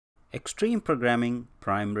Extreme programming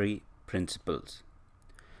primary principles.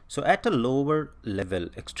 So at a lower level,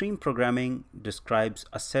 extreme programming describes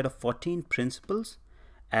a set of 14 principles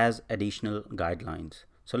as additional guidelines.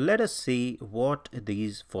 So let us see what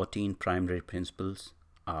these 14 primary principles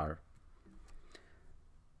are.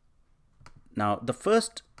 Now, the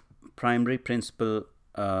first primary principle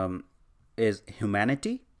is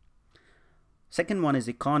humanity. Second one is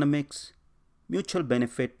economics, mutual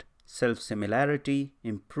benefit, self-similarity,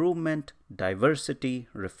 improvement, diversity,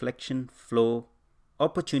 reflection, flow,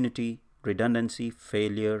 opportunity, redundancy,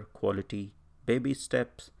 failure, quality, baby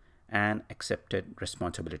steps, and accepted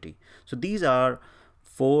responsibility. So these are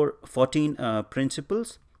 14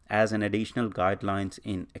 principles as an additional guidelines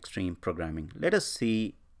in extreme programming. Let us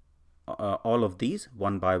see all of these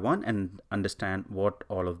one by one and understand what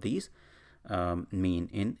all of these mean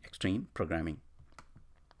in extreme programming.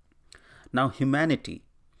 Now, humanity.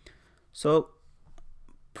 So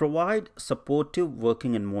provide supportive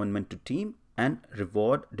working environment to team and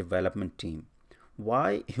reward development team.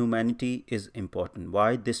 Why humanity is important?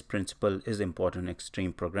 Why this principle is important in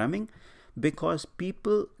extreme programming? Because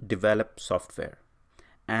people develop software,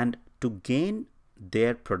 and to gain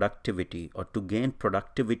their productivity or to gain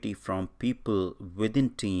productivity from people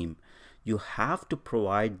within team, you have to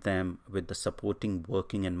provide them with the supporting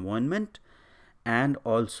working environment and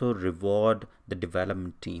also reward the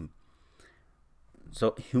development team.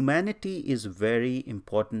 So humanity is very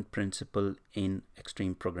important principle in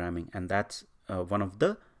extreme programming, and that's one of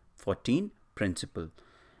the 14 principles.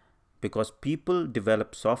 Because people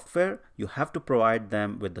develop software, you have to provide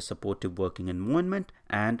them with the supportive working environment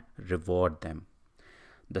and reward them.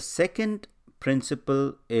 The second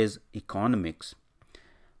principle is economics.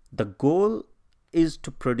 The goal is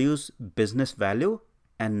to produce business value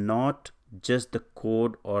and not just the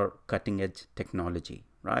code or cutting edge technology,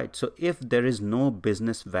 right? So if there is no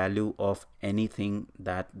business value of anything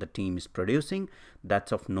that the team is producing,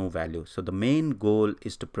 that's of no value. So the main goal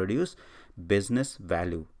is to produce business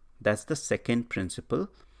value. That's the second principle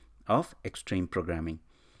of extreme programming.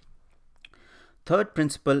 Third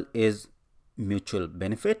principle is mutual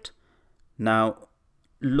benefit. Now,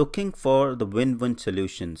 looking for the win-win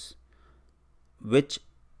solutions which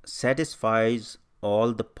satisfies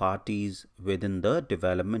all the parties within the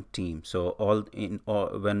development team. So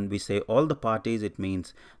when we say all the parties, it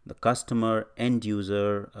means the customer, end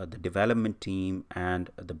user, the development team,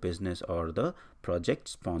 and the business or the project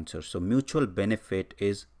sponsor. So mutual benefit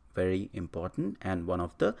is very important and one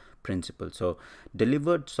of the principles. So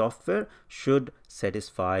delivered software should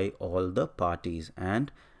satisfy all the parties,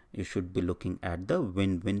 and you should be looking at the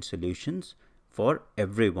win-win solutions for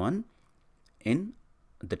everyone in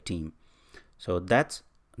the team. So that's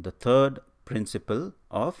the third principle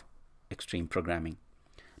of extreme programming.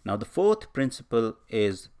 Now the fourth principle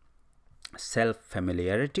is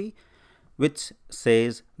self-familiarity, which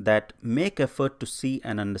says that make effort to see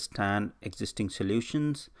and understand existing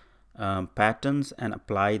solutions, patterns, and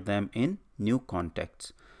apply them in new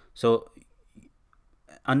contexts. So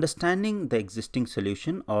understanding the existing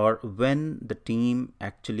solution, or when the team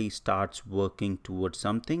actually starts working towards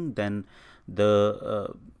something, then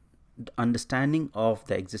the understanding of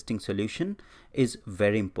the existing solution is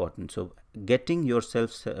very important. So getting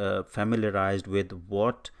yourself familiarized with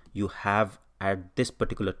what you have at this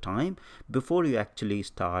particular time before you actually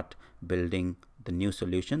start building the new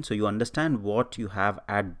solution. So you understand what you have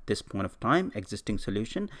at this point of time, existing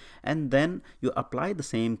solution, and then you apply the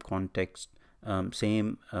same context,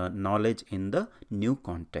 same knowledge in the new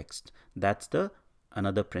context. That's the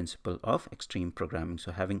another principle of extreme programming.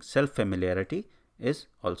 So having self-familiarity is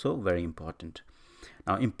also very important.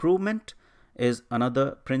 Now improvement is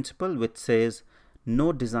another principle which says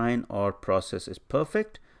no design or process is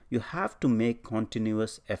perfect. You have to make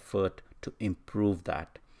continuous effort to improve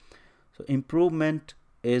that. So improvement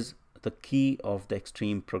is the key of the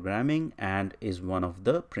extreme programming and is one of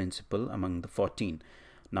the principle among the 14.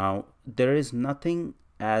 Now there is nothing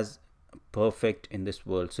as perfect in this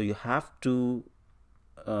world, so you have to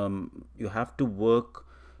work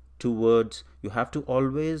towards, you have to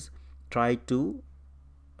always try to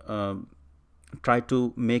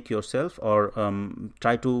make yourself or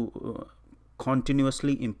try to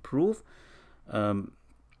continuously improve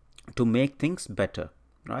to make things better,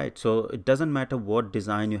 right? So it doesn't matter what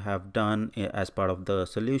design you have done as part of the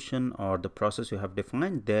solution or the process you have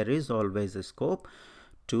defined, there is always a scope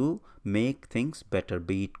to make things better,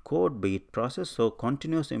 be it code, be it process. So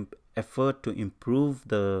continuous effort to improve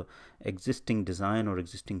the existing design or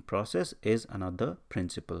existing process is another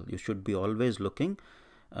principle. You should be always looking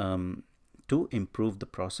to improve the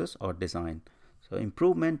process or design. So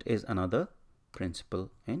improvement is another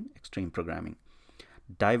principle in extreme programming.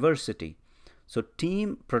 Diversity. So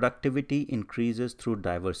team productivity increases through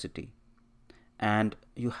diversity, and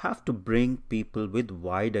you have to bring people with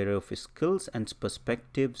wide array of skills and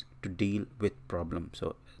perspectives to deal with problems.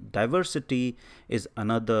 So diversity is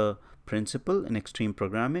another principle in extreme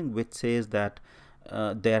programming, which says that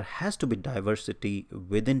there has to be diversity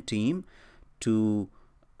within team to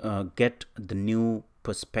get the new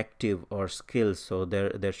perspective or skills. So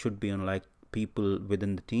there should be like people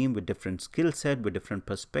within the team with different skill set, with different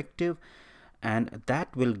perspective, and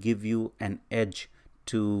that will give you an edge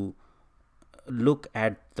to look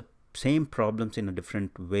at the same problems in a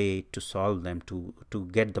different way, to solve them, to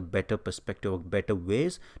get the better perspective or better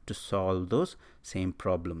ways to solve those same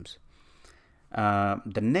problems.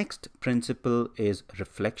 The next principle is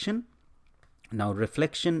reflection. Now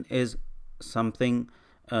reflection is something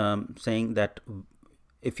saying that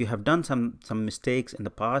if you have done some mistakes in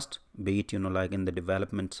the past, be it like in the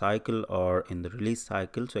development cycle or in the release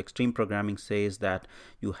cycle, so extreme programming says that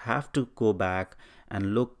you have to go back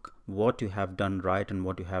and look what you have done right and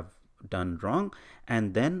what you have done wrong,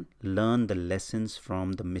 and then learn the lessons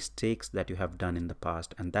from the mistakes that you have done in the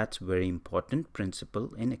past. And that's very important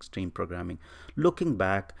principle in extreme programming, looking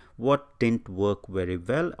back what didn't work very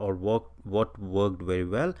well or what worked very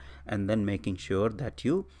well, and then making sure that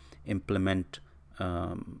you implement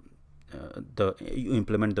the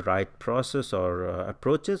right process or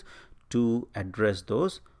approaches to address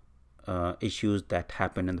those issues that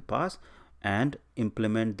happened in the past, and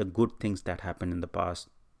implement the good things that happened in the past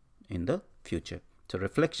in the future. So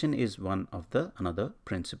reflection is one of the another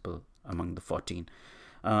principle among the 14.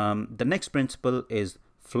 The next principle is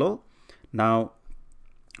flow. Now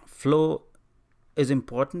flow is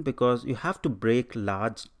important because you have to break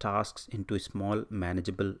large tasks into small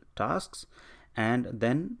manageable tasks and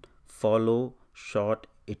then follow short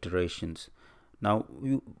iterations. Now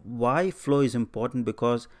why flow is important?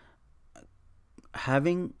 Because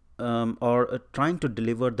having or trying to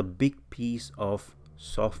deliver the big piece of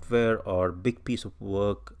software or big piece of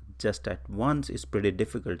work just at once is pretty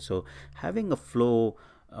difficult. So having a flow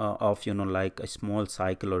of like a small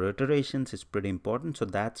cycle or iterations is pretty important. So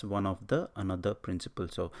that's one of the another principle.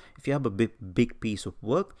 So if you have a big piece of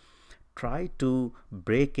work, try to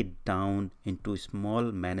break it down into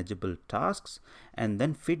small manageable tasks and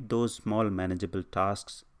then fit those small manageable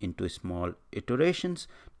tasks into small iterations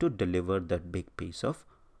to deliver that big piece of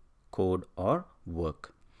code or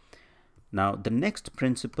work. Now the next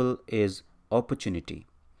principle is opportunity.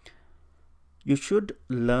 You should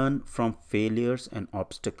learn from failures and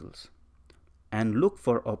obstacles and look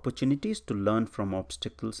for opportunities to learn from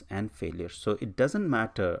obstacles and failures. So it doesn't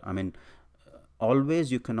matter,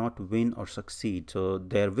 always you cannot win or succeed. So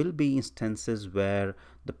there will be instances where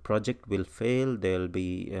the project will fail. There will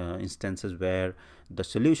be instances where the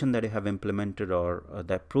solution that you have implemented or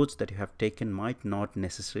the approach that you have taken might not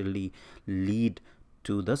necessarily lead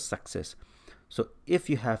to the success. So if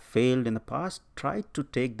you have failed in the past, try to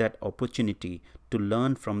take that opportunity to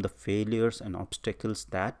learn from the failures and obstacles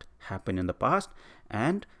that happened in the past,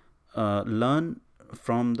 and look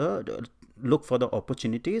for the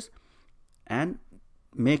opportunities and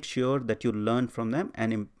make sure that you learn from them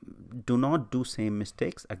and do not do same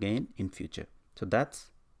mistakes again in future. So that's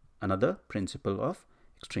another principle of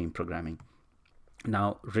extreme programming.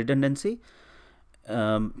 Now redundancy.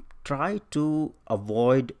 Try to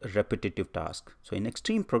avoid repetitive tasks. So in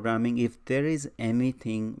extreme programming, if there is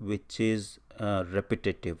anything which is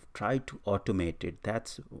repetitive, try to automate it.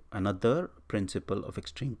 That's another principle of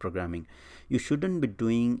extreme programming. You shouldn't be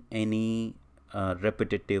doing any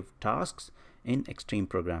repetitive tasks in extreme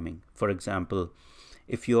programming. For example,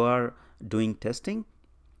 if you are doing testing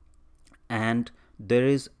and there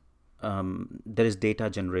is data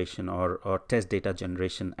generation or test data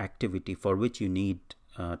generation activity for which you need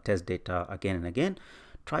test data again and again,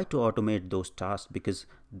 try to automate those tasks, because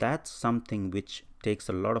that's something which takes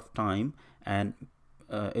a lot of time and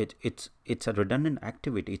it's a redundant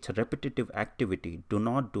activity, it's a repetitive activity. Do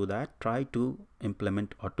not do that. Try to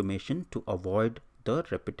implement automation to avoid the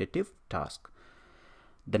repetitive task.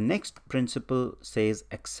 The next principle says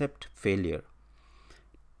accept failure.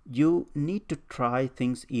 You need to try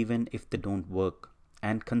things even if they don't work,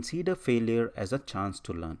 and consider failure as a chance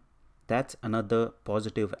to learn. That's another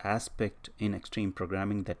positive aspect in extreme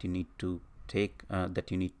programming that you need to take,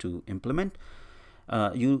 that you need to implement.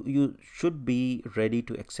 You should be ready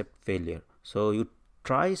to accept failure. So you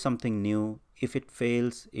try something new. If it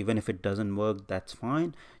fails, even if it doesn't work, that's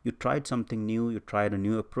fine. You tried something new, you tried a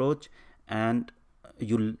new approach, and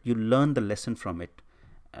you learn the lesson from it.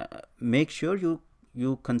 Make sure you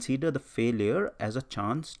you consider the failure as a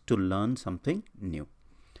chance to learn something new.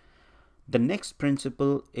 The next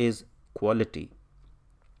principle is quality.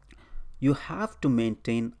 You have to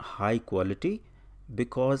maintain high quality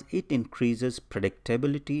because it increases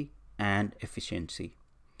predictability and efficiency.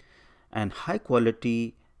 And high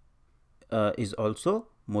quality is also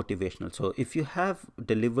motivational. So if you have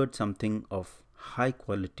delivered something of high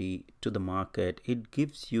quality to the market, it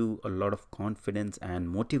gives you a lot of confidence and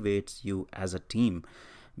motivates you as a team,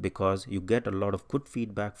 because you get a lot of good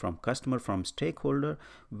feedback from customer, from stakeholder,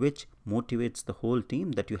 which motivates the whole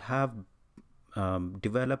team that you have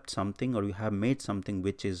developed something, or you have made something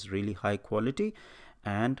which is really high quality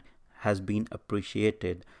and has been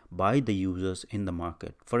appreciated by the users in the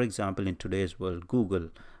market. For example, in today's world, Google,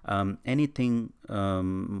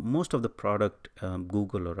 most of the product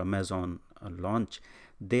Google or Amazon launch,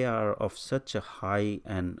 they are of such a high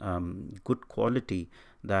and good quality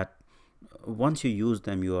that once you use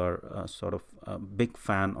them, you are sort of a big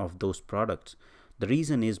fan of those products. The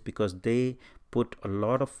reason is because they put a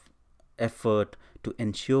lot of effort to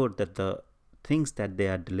ensure that the things that they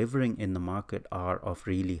are delivering in the market are of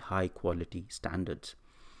really high quality standards.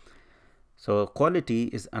 So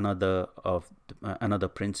quality is another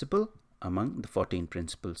principle among the 14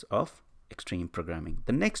 principles of extreme programming.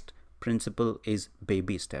 The next principle is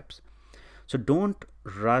baby steps. So don't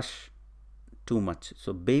rush too much.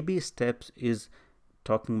 So baby steps is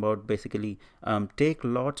talking about basically take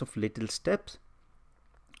lots of little steps,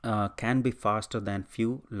 can be faster than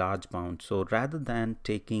few large bounds. So rather than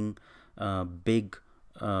taking big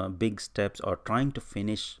steps or trying to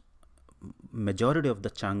finish majority of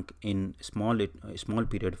the chunk in small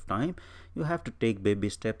period of time, you have to take baby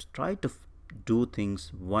steps. Try to do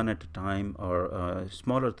things one at a time, or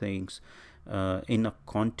smaller things in a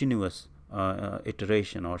continuous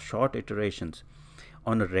iteration or short iterations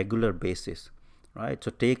on a regular basis, right?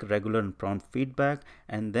 So take regular and prompt feedback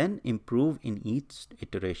and then improve in each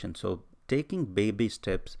iteration. So taking baby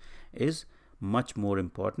steps is much more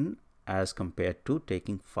important as compared to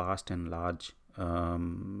taking fast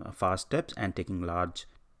steps and taking large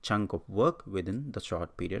chunk of work within the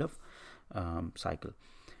short period of cycle.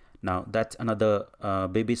 Now that's another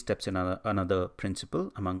baby steps in another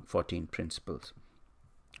principle among 14 principles.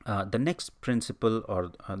 The next principle,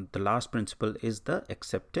 or the last principle, is the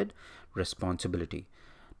accepted responsibility.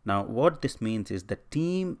 Now what this means is the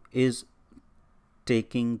team is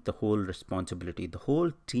taking the whole responsibility. The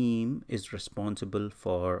whole team is responsible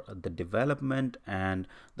for the development and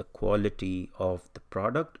the quality of the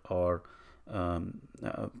product, or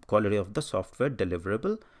quality of the software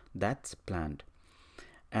deliverable that's planned.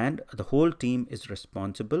 And the whole team is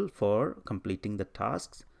responsible for completing the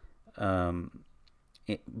tasks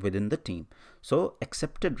within the team. So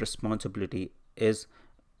accepted responsibility is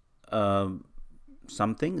one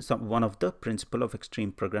of the principle of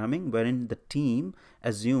extreme programming, wherein the team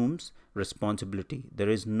assumes responsibility. There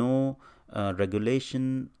is no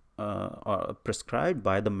regulation or prescribed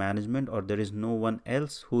by the management, or there is no one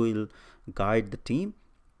else who will guide the team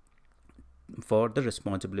for the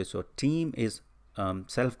responsibility. So team is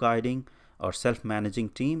self-guiding or self-managing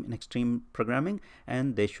team in extreme programming,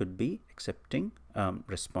 and they should be accepting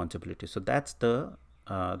responsibility. So that's the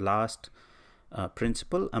last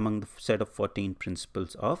principle among the set of 14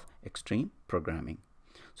 principles of extreme programming.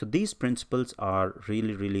 So these principles are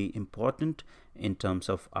really important in terms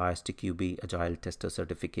of ISTQB Agile Tester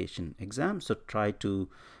Certification exam. So try to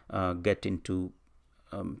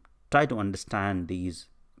understand these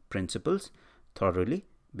principles thoroughly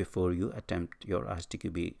before you attempt your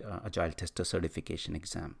ISTQB Agile Tester Certification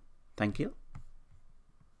exam. Thank you.